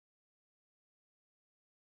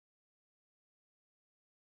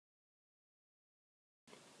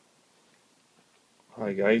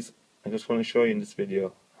Hi guys, I just want to show you in this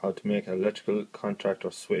video how to make an electrical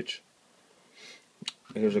contactor switch.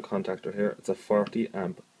 Here's a contactor here. It's a 40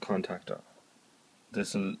 amp contactor.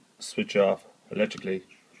 This will switch off electrically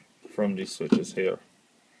from these switches here.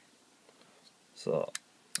 So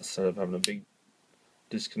instead of having a big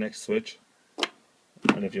disconnect switch,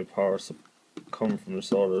 and if your power coming from the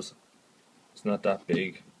solders, it's not that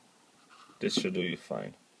big, this should do you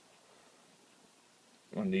fine.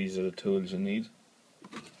 And these are the tools you need.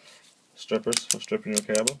 Strippers for stripping your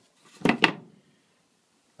cable,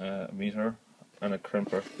 a meter and a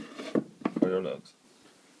crimper for your lugs.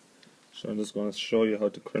 So I'm just going to show you how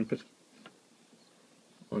to crimp it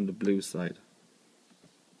on the blue side.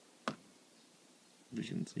 You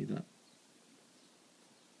can see that.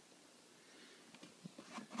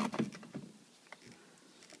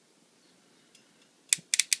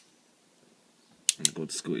 And a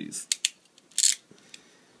good squeeze.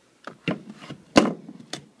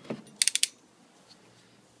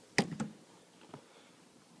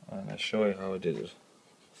 And I'll show you how I did it.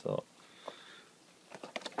 So,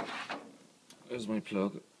 here's my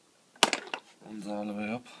plug. Runs all the way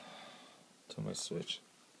up to my switch,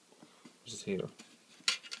 which is here.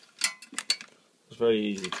 It's very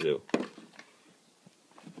easy to do.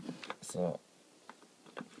 So,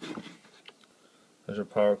 there's your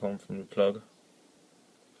power coming from the plug.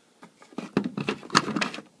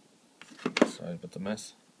 Sorry about the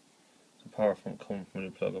mess. The power coming from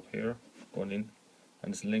the plug up here, going in,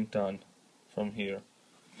 and it's linked on from here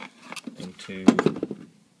into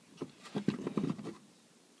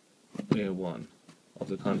A1 of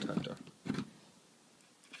the contactor.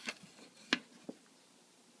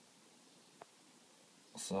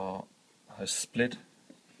 So I split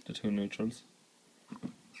the two neutrals.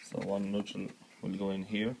 So one neutral will go in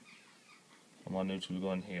here and one neutral will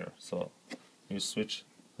go in here. So you switch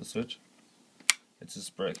the switch, it's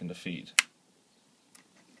just breaking the feed.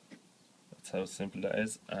 That's how simple that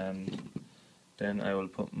is. And then I will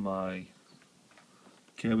put my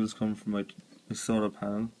cables coming from my solar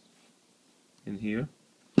panel in here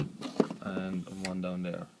and one down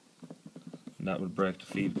there, and that will break the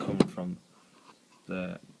feed coming from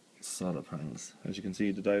the solar panels. As you can see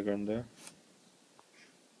the diagram there,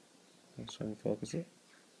 let's try and focus it.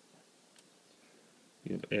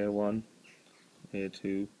 You have A1,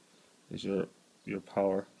 A2 is your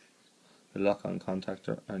power, the lock-on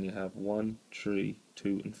contactor, and you have 1, 3,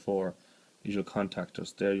 2 and 4 is your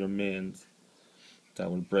contactors. They're your mains that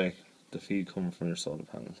will break the feed coming from your solar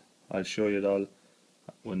panels. I'll show you it all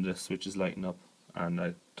when the switch is lighting up and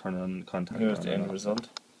I turn on the contactor. Here's the end result.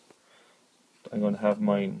 I'm going to have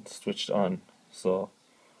mine switched on, so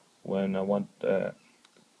when I want the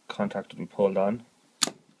contactor to be pulled on,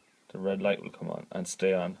 the red light will come on and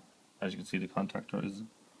stay on. As you can see, the contactor is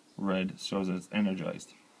red, shows that it's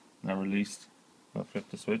energized. Now released, I'll flip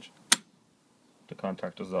the switch, the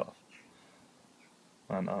contactor's off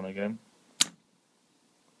and on again.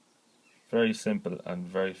 Very simple and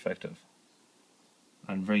very effective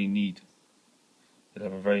and very neat. It'll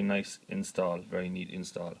have a very nice install, very neat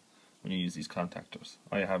install when you use these contactors.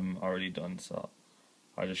 I have them already done, so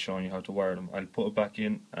I'm just showing you how to wire them. I'll put it back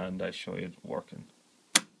in and I'll show you it working.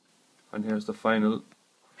 And here's the final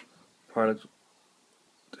product.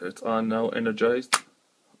 It's on now, energized,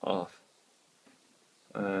 off,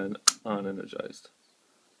 and on energized.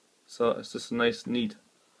 So it's just a nice neat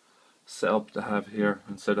setup to have here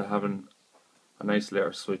instead of having a nice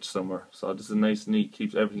layer switch somewhere. So this is nice and neat,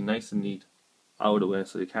 keeps everything nice and neat out of the way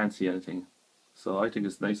so you can't see anything. So I think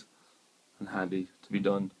it's nice and handy to be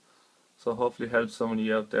done. So hopefully it helps some of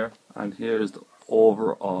you out there. And here is the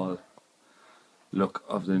overall look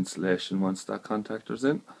of the installation once that contactor's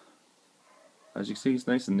in. As you can see, it's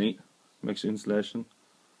nice and neat. Makes your installation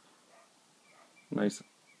nice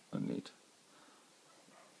and neat.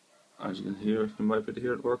 As you can hear, you might be able to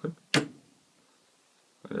hear it working. And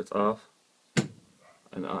it's off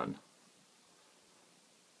and on.